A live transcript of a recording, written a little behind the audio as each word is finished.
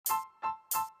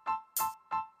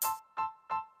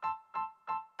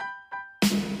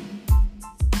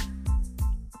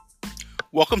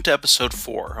Welcome to episode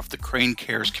 4 of the Crane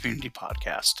Cares Community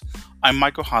Podcast. I'm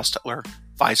Michael Hostetler,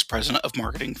 Vice President of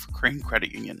Marketing for Crane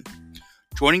Credit Union.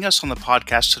 Joining us on the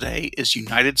podcast today is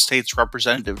United States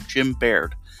Representative Jim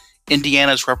Baird,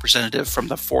 Indiana's representative from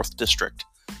the 4th District.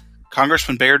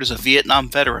 Congressman Baird is a Vietnam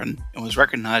veteran and was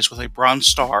recognized with a Bronze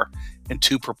Star and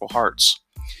 2 Purple Hearts.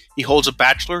 He holds a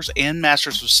Bachelor's and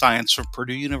Master's of Science from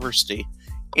Purdue University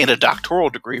and a doctoral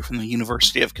degree from the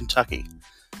University of Kentucky.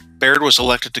 Baird was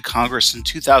elected to Congress in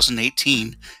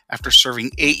 2018 after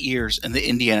serving 8 years in the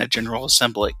Indiana General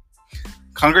Assembly.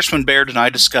 Congressman Baird and I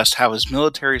discussed how his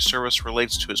military service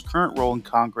relates to his current role in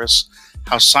Congress,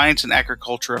 how science and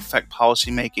agriculture affect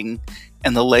policymaking,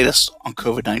 and the latest on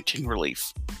COVID-19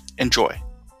 relief. Enjoy.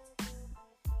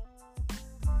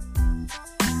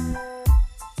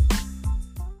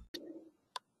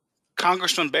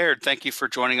 Congressman Baird, thank you for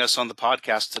joining us on the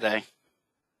podcast today.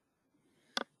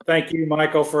 Thank you,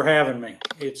 Michael, for having me.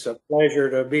 It's a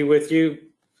pleasure to be with you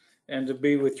and to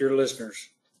be with your listeners.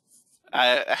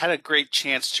 I had a great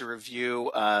chance to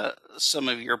review some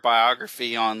of your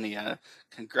biography on the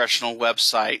congressional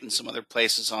website and some other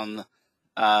places on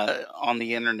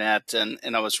the internet,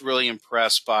 and I was really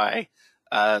impressed by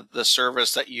the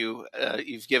service that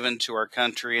you've given to our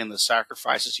country and the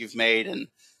sacrifices you've made.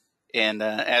 And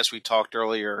as we talked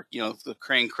earlier, the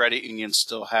Crane Credit Union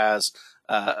still has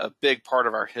a big part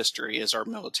of our history is our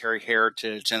military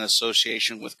heritage and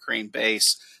association with Crane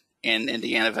Base and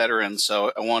Indiana veterans.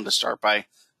 So I wanted to start by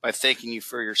thanking you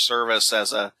for your service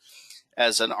as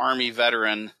an Army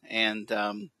veteran and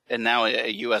now a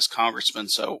U.S. Congressman.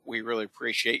 So we really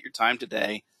appreciate your time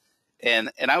today.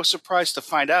 And I was surprised to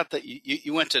find out that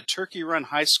you went to Turkey Run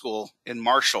High School in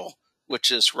Marshall,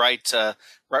 which is right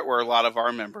where a lot of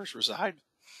our members reside.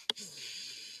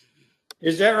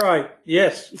 Is that right?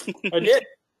 Yes, I did.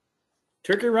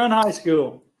 Turkey Run High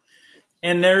School.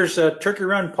 And there's Turkey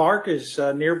Run Park is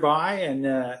nearby. And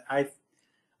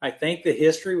I think the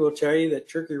history will tell you that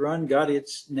Turkey Run got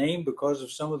its name because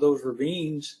of some of those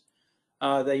ravines.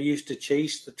 They used to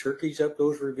chase the turkeys up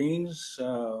those ravines,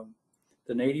 the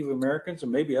Native Americans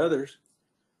and maybe others,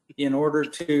 in order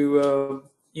to,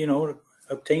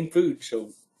 obtain food.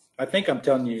 So I think I'm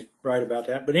telling you right about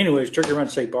that. But anyways, Turkey Run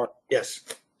State Park, yes.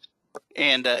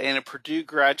 And a Purdue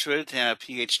graduate and a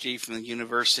PhD from the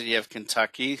University of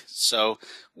Kentucky, so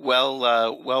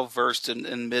well versed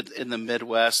in the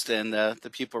Midwest and the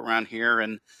people around here,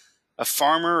 and a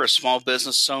farmer, a small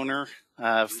business owner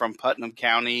from Putnam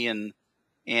County,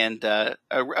 and a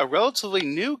relatively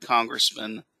new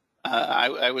congressman.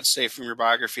 I would say from your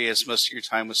biography, as most of your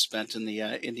time was spent in the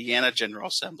Indiana General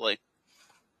Assembly.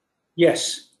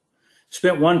 Yes.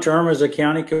 Spent 1 term as a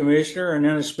county commissioner, and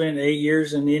then I spent 8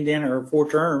 years in the Indiana, or 4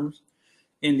 terms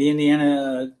in the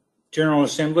Indiana General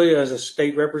Assembly as a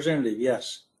state representative,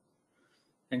 yes.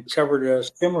 And covered a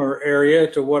similar area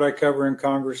to what I cover in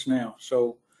Congress now.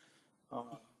 So I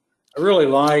really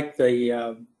like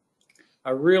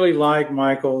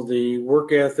Michael, the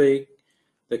work ethic,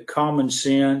 the common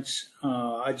sense.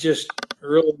 I just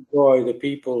really enjoy the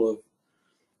people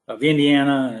of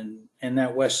Indiana and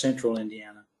that West Central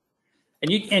Indiana. And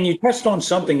you touched on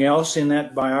something else in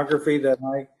that biography that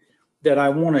I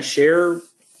want to share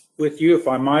with you, if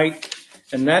I might,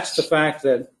 and that's the fact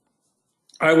that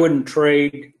I wouldn't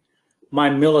trade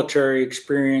my military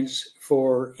experience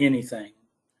for anything.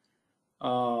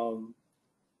 The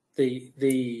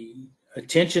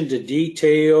attention to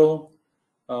detail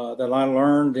that I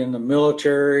learned in the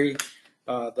military,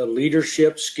 the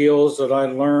leadership skills that I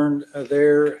learned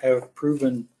there have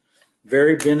proven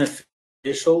very beneficial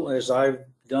as I've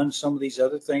done some of these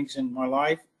other things in my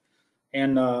life.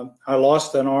 And I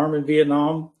lost an arm in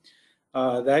Vietnam.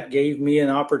 That gave me an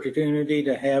opportunity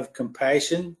to have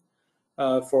compassion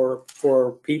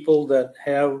for people that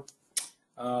have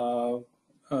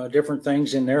different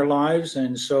things in their lives.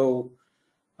 And so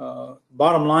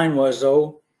bottom line was,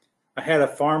 though, I had a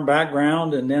farm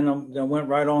background, and then I went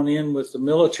right on in with the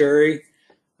military.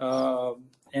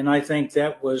 And I think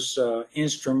that was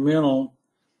instrumental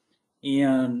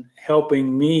in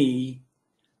helping me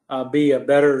be a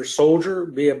better soldier,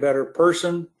 be a better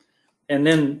person. And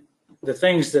then the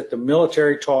things that the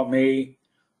military taught me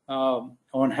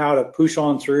on how to push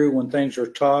on through when things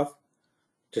are tough,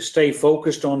 to stay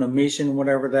focused on the mission,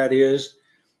 whatever that is.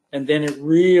 And then it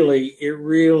really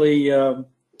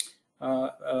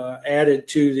added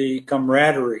to the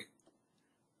camaraderie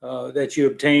that you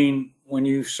obtain when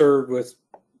you served with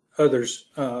others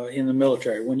in the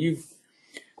military. When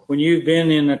you've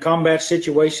been in a combat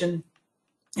situation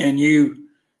and you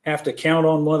have to count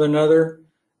on one another,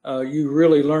 you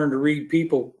really learn to read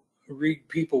people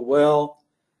well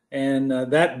And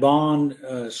that bond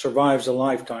survives a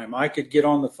lifetime. I could get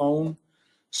on the phone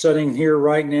sitting here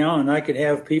right now, and I could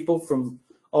have people from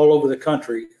all over the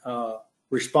country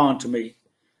respond to me.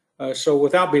 So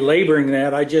without belaboring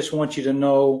that, I just want you to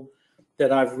know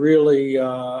that I've really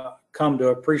come to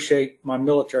appreciate my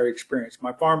military experience,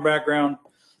 my farm background,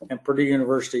 and Purdue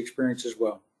University experience as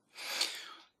well.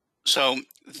 So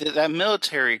that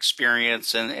military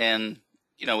experience and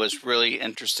is really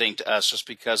interesting to us just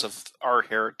because of our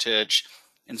heritage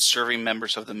and serving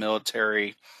members of the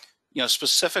military.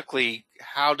 Specifically,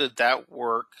 how did that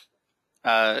work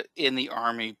in the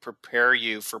Army prepare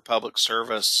you for public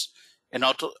service, and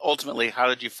ultimately, how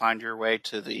did you find your way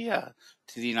to the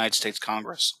United States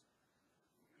Congress?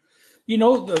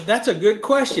 That's a good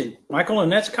question, Michael,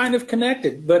 and that's kind of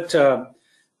connected. But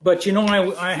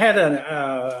I had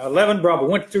an 11 Bravo,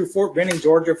 went through Fort Benning,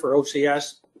 Georgia for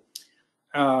OCS,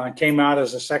 came out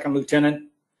as a second lieutenant,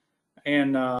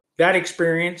 and that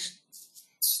experience,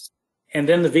 and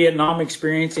then the Vietnam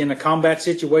experience in a combat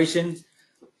situation,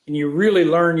 and you really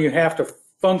learn you have to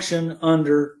function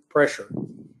under pressure.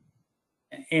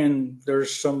 And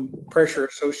there's some pressure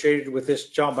associated with this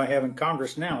job I have in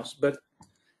Congress now,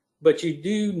 but you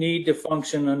do need to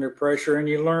function under pressure, and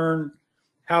you learn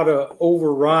how to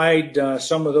override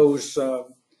some of those. I'm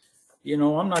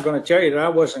not going to tell you that I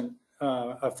wasn't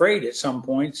afraid at some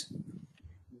points,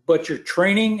 but your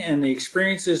training and the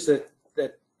experiences that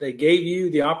they gave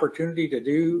you the opportunity to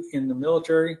do in the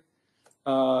military,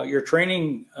 your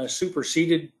training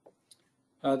superseded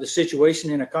the situation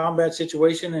in a combat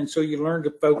situation, and so you learn to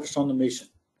focus on the mission.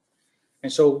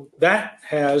 And so that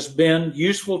has been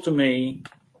useful to me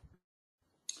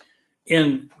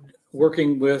in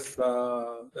working with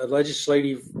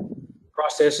legislative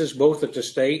processes, both at the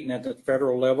state and at the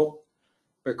federal level,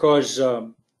 because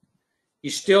you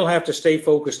still have to stay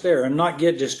focused there and not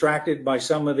get distracted by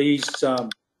some of these,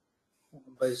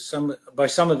 by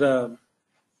some of the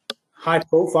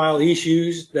high-profile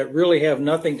issues that really have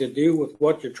nothing to do with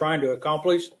what you're trying to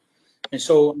accomplish. And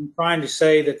so I'm trying to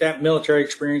say that military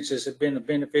experience has been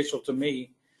beneficial to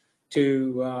me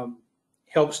to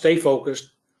help stay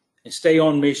focused and stay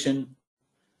on mission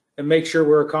and make sure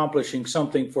we're accomplishing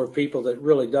something for people that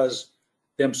really does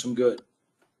them some good.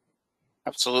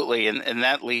 Absolutely. And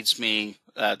that leads me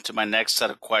to my next set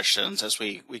of questions as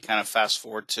we kind of fast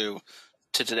forward to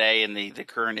today and the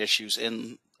current issues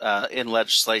in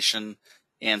legislation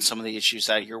and some of the issues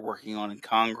that you're working on in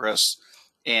Congress.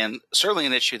 And certainly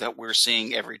an issue that we're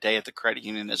seeing every day at the credit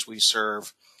union as we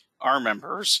serve our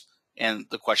members and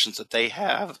the questions that they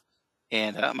have.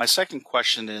 And my second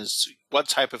question is, what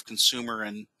type of consumer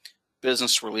and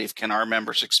business relief can our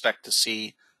members expect to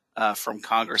see from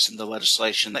Congress in the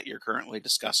legislation that you're currently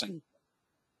discussing?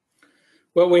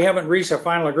 Well, we haven't reached a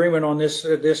final agreement on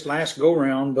this last go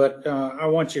round, but I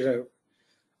want to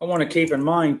keep in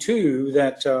mind too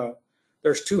that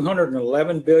there's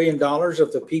 $211 billion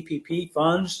of the PPP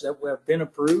funds that have been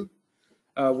approved.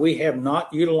 We have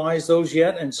not utilized those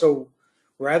yet, and so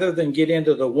rather than get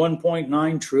into the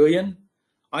 1.9 trillion,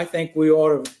 I think we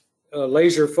ought to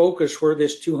laser focus where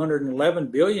this 211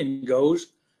 billion goes.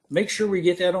 Make sure we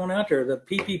get that on out there. The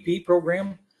PPP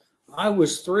program, I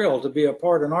was thrilled to be a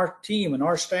part, and our team and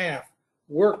our staff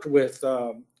worked with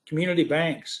community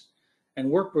banks and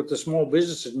worked with the Small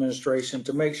Business Administration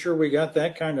to make sure we got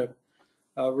that kind of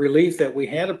relief that we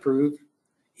had approved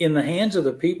in the hands of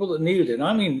the people that needed it.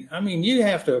 I mean, you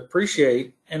have to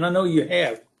appreciate, and I know you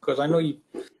have, because I know you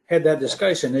had that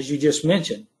discussion as you just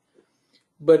mentioned.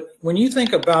 But when you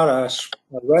think about a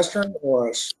restaurant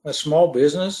or a small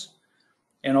business,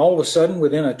 and all of a sudden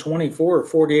within a 24 or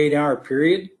 48 hour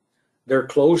period, they're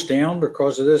closed down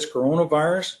because of this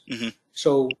coronavirus. Mm-hmm.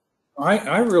 So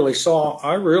I really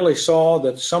saw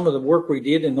that some of the work we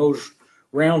did in those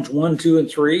rounds 1, 2, and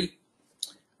 3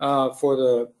 for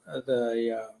the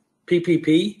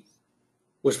PPP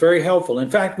was very helpful. In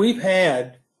fact, we've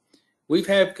had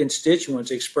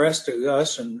constituents express to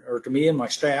us or to me and my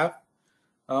staff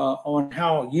on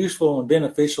how useful and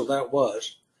beneficial that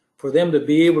was for them to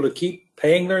be able to keep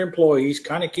paying their employees,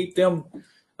 kind of keep them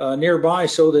nearby,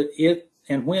 so that if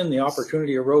and when the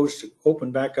opportunity arose to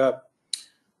open back up,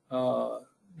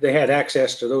 they had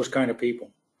access to those kind of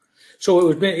people.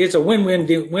 So it's a win-win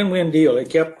deal. It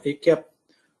kept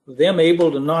them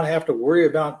able to not have to worry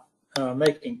about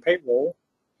making payroll.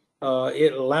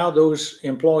 It allowed those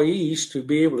employees to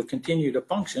be able to continue to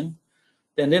function,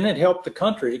 and then it helped the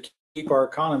country to keep our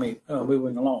economy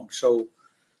moving along. So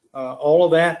all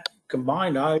of that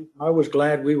combined, I was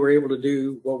glad we were able to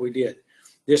do what we did.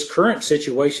 This current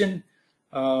situation,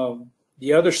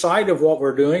 the other side of what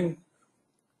we're doing,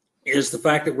 is the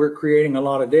fact that we're creating a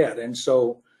lot of debt. And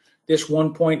so this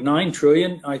 1.9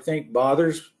 trillion, I think,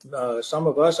 bothers some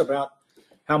of us about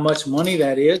how much money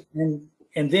that is. And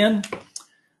then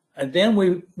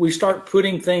we start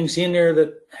putting things in there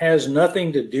that has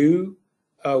nothing to do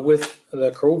with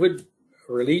the COVID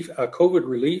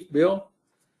relief bill.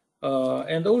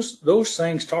 And those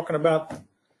things talking about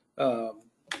the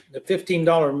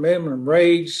 $15 minimum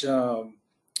wage,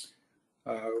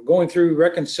 going through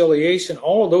reconciliation,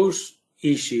 all of those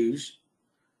issues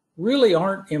really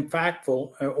aren't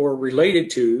impactful or related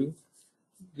to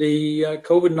the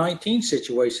COVID-19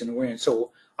 situation we're in.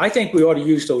 So I think we ought to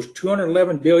use those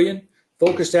 211 billion,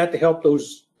 focus that to help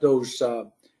those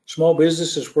small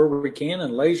businesses where we can,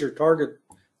 and laser target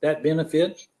that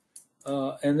benefit,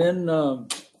 and then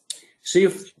see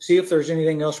if there's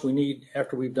anything else we need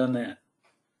after we've done that,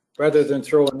 rather than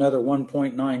throw another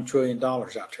 $1.9 trillion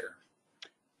out there.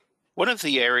 One of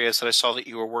the areas that I saw that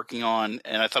you were working on,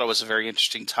 and I thought it was a very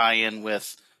interesting tie-in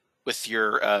with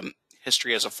your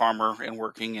history as a farmer and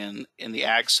working in the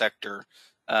ag sector,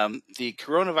 the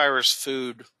Coronavirus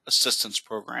Food Assistance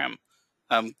Program.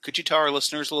 Could you tell our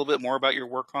listeners a little bit more about your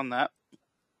work on that?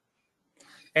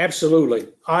 Absolutely.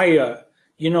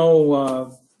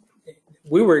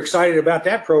 We were excited about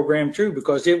that program too,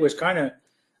 because it was kind of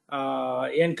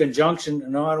in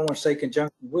conjunction, no, I don't want to say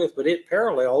conjunction with, but it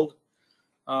paralleled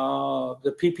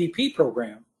the PPP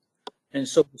program. And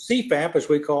so the CFAP, as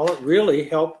we call it, really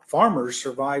helped farmers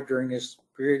survive during this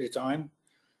period of time.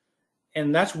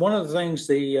 And that's one of the things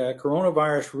the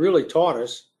coronavirus really taught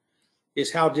us,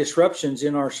 is how disruptions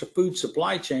in our food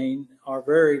supply chain are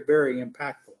very, very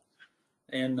impactful.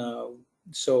 And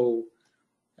so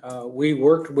we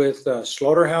worked with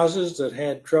slaughterhouses that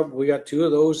had trouble. We got 2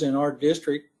 of those in our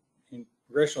district, in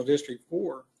Congressional District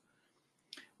 4.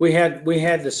 We had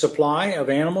the supply of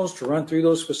animals to run through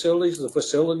those facilities. The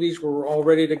facilities were all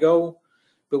ready to go,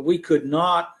 but we could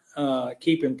not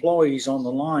keep employees on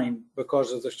the line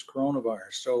because of this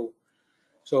coronavirus.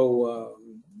 So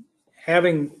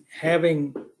having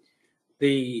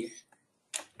the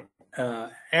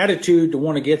attitude to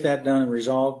want to get that done and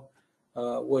resolved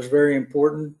was very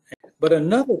important. But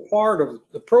another part of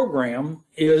the program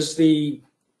is the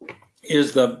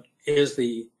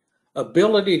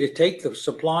ability to take the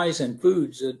supplies and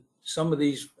foods that some of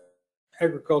these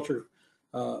agriculture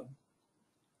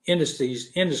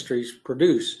industries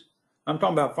produce. I'm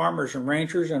talking about farmers and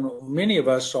ranchers, and many of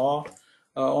us saw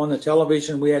on the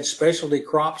television, we had specialty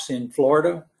crops in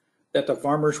Florida that the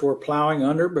farmers were plowing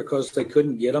under because they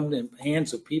couldn't get them in the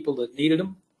hands of people that needed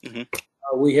them. Mm-hmm.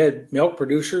 We had milk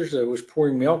producers that was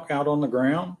pouring milk out on the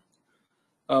ground.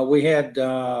 We had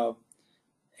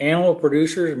animal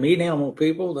producers, meat animal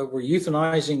people that were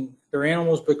euthanizing their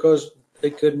animals because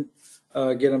they couldn't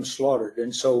get them slaughtered.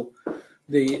 And so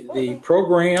the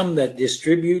program that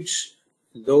distributes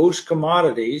those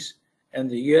commodities, and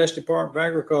the U.S. Department of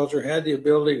Agriculture had the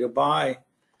ability to buy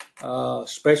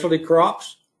specialty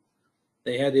crops.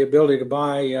 They had the ability to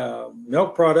buy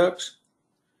milk products,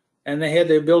 and they had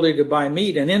the ability to buy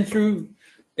meat. And then through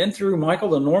Michael,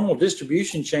 the normal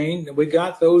distribution chain, we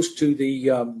got those to the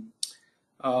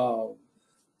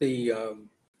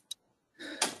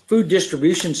food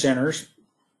distribution centers,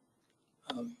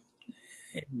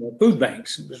 the food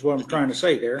banks is what I'm trying to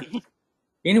say there.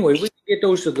 Anyway, we could get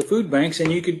those to the food banks,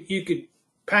 and you could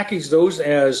package those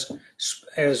as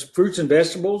fruits and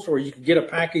vegetables, or you could get a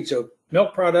package of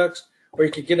milk products, or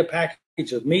you could get a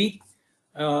package of meat,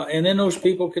 and then those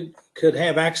people could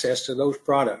have access to those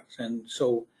products. And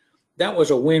so that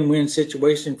was a win-win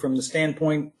situation from the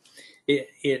standpoint.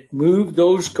 It moved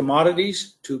those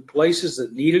commodities to places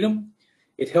that needed them.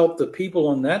 It helped the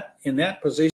people in that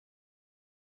position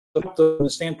from the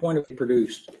standpoint of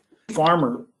produced.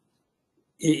 Farmer,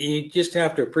 you just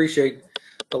have to appreciate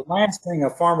the last thing a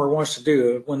farmer wants to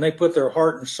do when they put their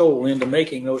heart and soul into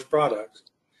making those products.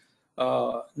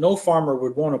 No farmer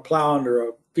would want to plow under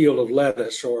a field of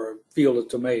lettuce or a field of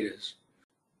tomatoes.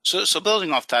 So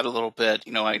building off that a little bit,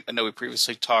 I know we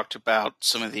previously talked about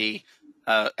some of the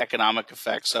economic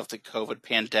effects of the COVID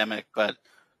pandemic, but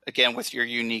again, with your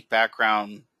unique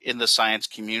background in the science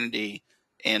community,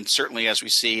 and certainly as we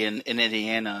see in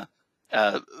Indiana,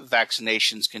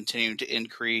 vaccinations continue to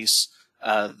increase.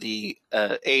 The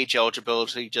age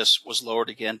eligibility just was lowered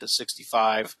again to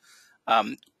 65.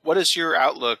 What is your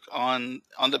outlook on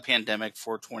the pandemic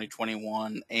for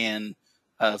 2021 and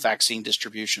vaccine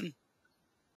distribution?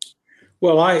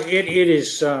 Well,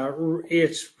 it's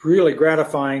really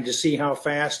gratifying to see how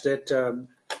fast that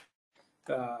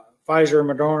Pfizer and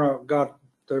Moderna got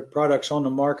their products on the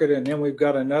market, and then we've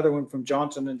got another one from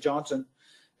Johnson & Johnson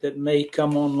that may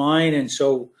come online. And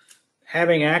so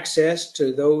having access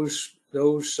to those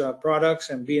products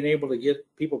and being able to get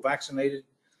people vaccinated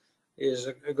is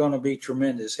going to be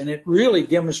tremendous. And it really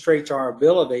demonstrates our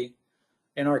ability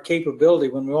and our capability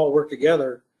when we all work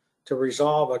together to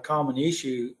resolve a common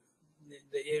issue.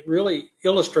 It really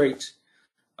illustrates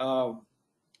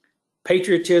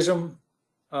patriotism,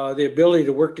 the ability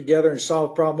to work together and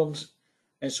solve problems.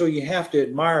 And so you have to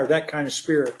admire that kind of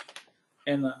spirit.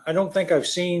 And I don't think I've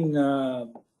seen,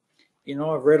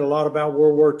 I've read a lot about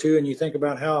World War II, and you think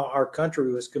about how our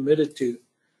country was committed to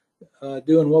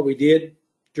doing what we did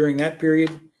during that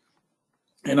period.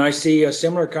 And I see a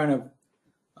similar kind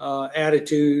of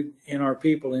attitude in our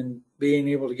people in being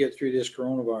able to get through this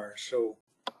coronavirus. So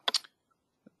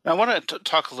I want to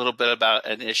talk a little bit about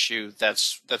an issue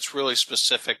that's really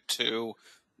specific to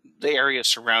the area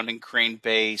surrounding Crane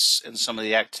Base and some of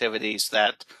the activities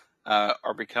that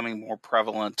are becoming more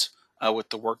prevalent with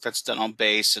the work that's done on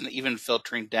base, and even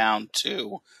filtering down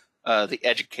to the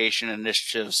education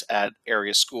initiatives at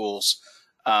area schools.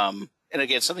 And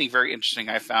again, something very interesting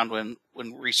I found when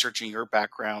researching your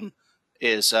background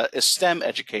is STEM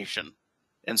education.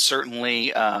 And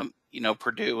certainly,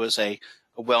 Purdue is a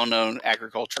well-known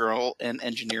agricultural and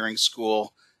engineering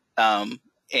school.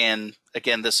 And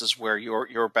again, this is where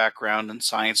your background and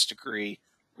science degree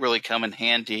really come in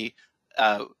handy.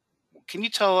 Can you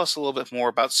tell us a little bit more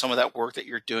about some of that work that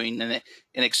you're doing in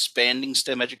expanding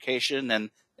STEM education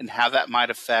and how that might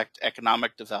affect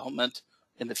economic development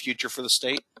in the future for the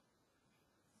state?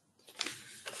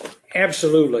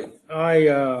 Absolutely.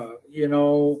 I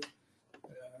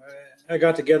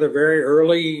got together very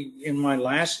early in the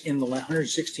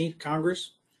 116th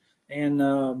Congress,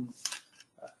 and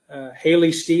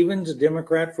Haley Stevens, a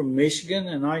Democrat from Michigan,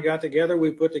 and I got together.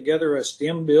 We put together a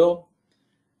STEM bill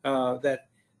that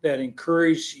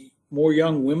encouraged more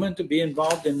young women to be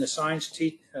involved in the science,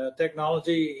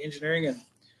 technology, engineering, and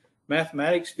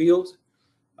mathematics fields.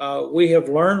 We have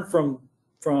learned from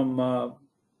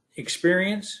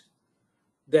experience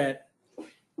that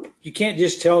you can't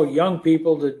just tell young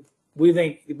people that we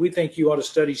think you ought to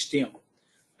study STEM.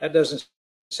 That doesn't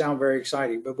sound very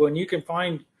exciting. But when you can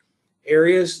find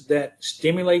areas that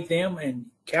stimulate them and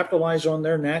capitalize on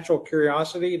their natural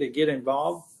curiosity to get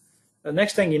involved, the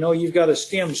next thing you know, you've got a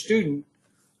STEM student,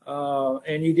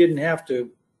 and you didn't have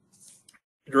to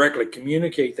directly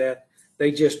communicate that.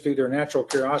 They just through their natural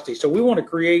curiosity. So we want to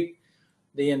create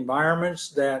the environments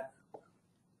that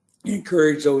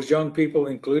encourage those young people,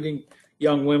 including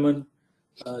young women,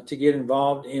 to get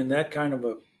involved in that kind of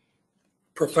a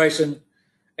profession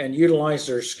and utilize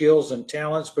their skills and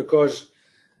talents, because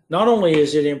not only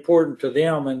is it important to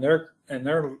them and their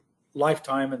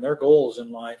lifetime and their goals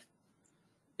in life,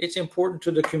 it's important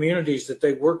to the communities that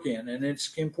they work in, and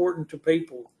it's important to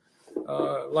people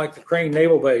like the Crane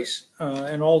Naval Base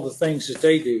and all the things that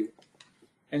they do.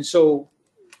 And so,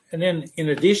 and then in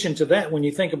addition to that, when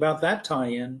you think about that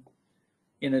tie-in,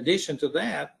 in addition to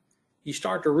that, you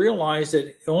start to realize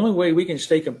that the only way we can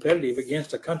stay competitive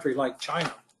against a country like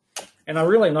China, and I'm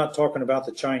really not talking about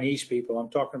the Chinese people, I'm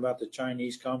talking about the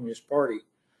Chinese Communist Party,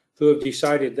 who have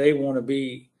decided they want to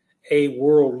be a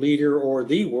world leader or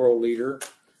the world leader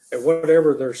at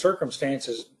whatever their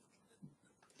circumstances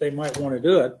they might want to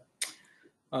do it,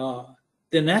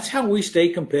 then that's how we stay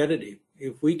competitive.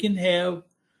 If we can have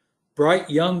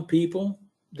bright young people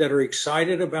that are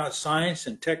excited about science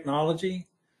and technology,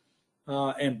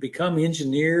 and become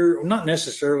not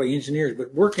necessarily engineers,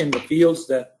 but work in the fields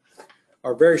that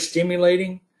are very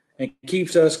stimulating and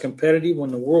keeps us competitive in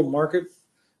the world market.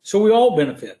 So we all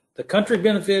benefit. The country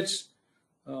benefits,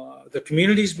 the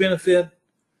communities benefit,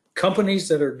 companies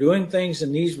that are doing things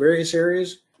in these various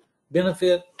areas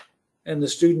benefit, and the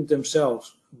student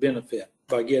themselves benefit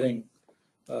by getting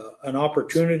an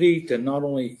opportunity to not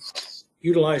only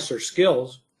utilize their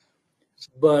skills,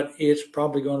 but it's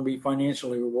probably going to be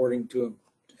financially rewarding to them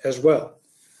as well.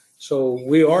 So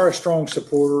we are a strong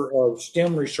supporter of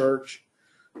STEM research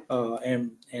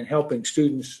and helping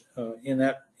students in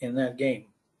that game.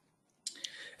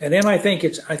 And then I think,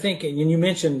 and you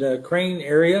mentioned Crane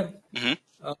area, Mm-hmm.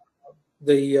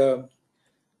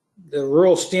 The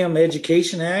Rural STEM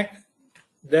Education Act.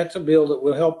 That's a bill that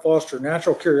will help foster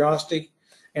natural curiosity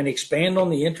and expand on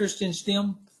the interest in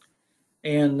STEM.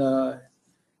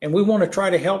 And we want to try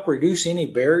to help reduce any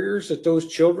barriers that those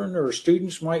children or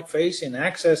students might face in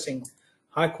accessing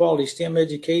high quality STEM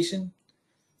education.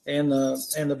 And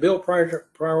the bill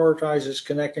prioritizes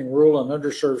connecting rural and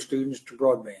underserved students to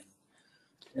broadband.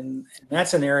 And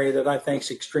that's an area that I think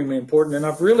is extremely important. And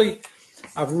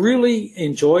I've really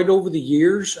enjoyed over the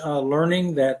years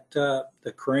learning that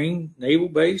the Crane Naval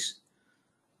Base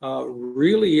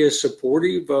really is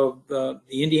supportive of the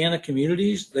Indiana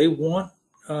communities. They want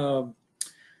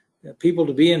people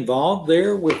to be involved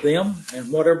there with them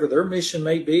and whatever their mission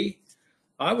may be.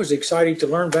 I was excited to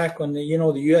learn back when the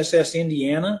USS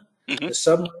Indiana, Mm-hmm. the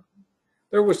submarine.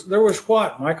 There was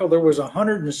what, Michael? There was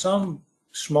 100 and some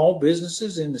small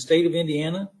businesses in the state of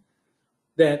Indiana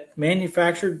that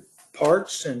manufactured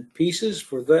parts and pieces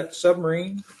for that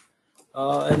submarine.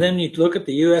 And then you look at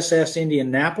the USS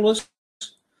Indianapolis,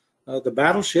 the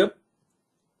battleship.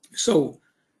 So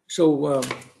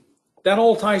that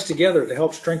all ties together to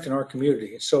help strengthen our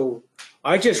community. So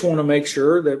I just want to make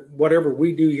sure that whatever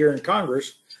we do here in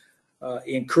Congress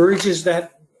encourages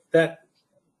that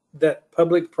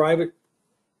public-private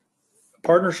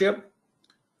partnership,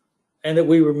 and that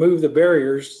we remove the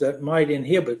barriers that might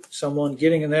inhibit someone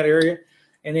getting in that area.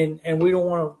 And we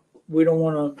want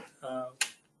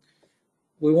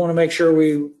to make sure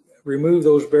we remove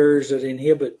those barriers that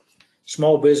inhibit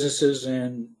small businesses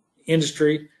and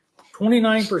industry.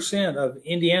 29% of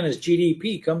Indiana's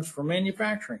GDP comes from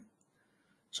manufacturing.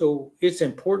 So it's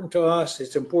important to us,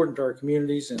 it's important to our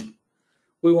communities, and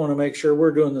we want to make sure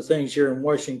we're doing the things here in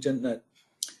Washington that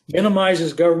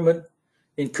minimizes government,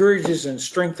 encourages and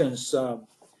strengthens our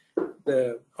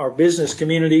business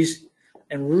communities,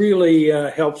 and really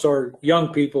helps our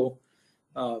young people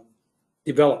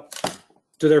develop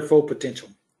to their full potential.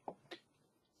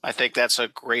 I think that's a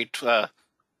great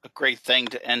thing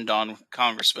to end on,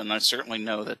 Congressman. I certainly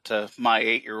know that my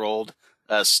 8-year-old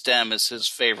STEM is his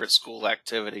favorite school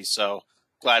activity. So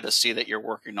glad to see that you're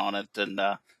working on it, and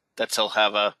that he'll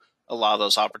have a lot of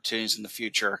those opportunities in the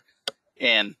future.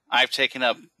 And I've taken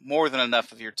up more than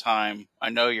enough of your time.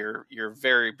 I know you're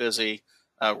very busy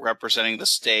representing the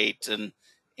state,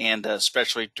 and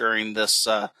especially during this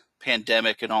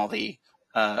pandemic and all the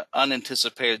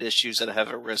unanticipated issues that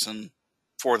have arisen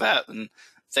for that. And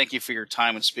thank you for your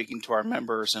time and speaking to our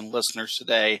members and listeners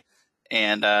today.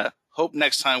 And hope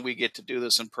next time we get to do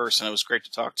this in person. It was great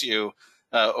to talk to you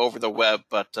over the web,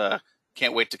 but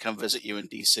can't wait to come visit you in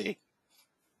D.C.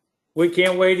 We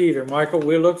can't wait either, Michael.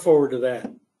 We look forward to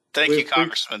that. Thank you,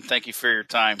 Congressman. Thank you for your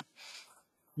time.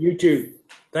 You too.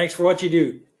 Thanks for what you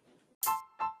do.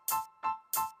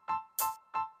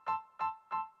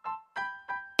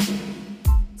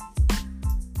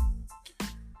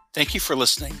 Thank you for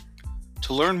listening.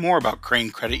 To learn more about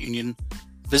Crane Credit Union,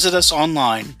 visit us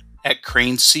online at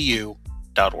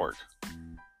cranecu.org.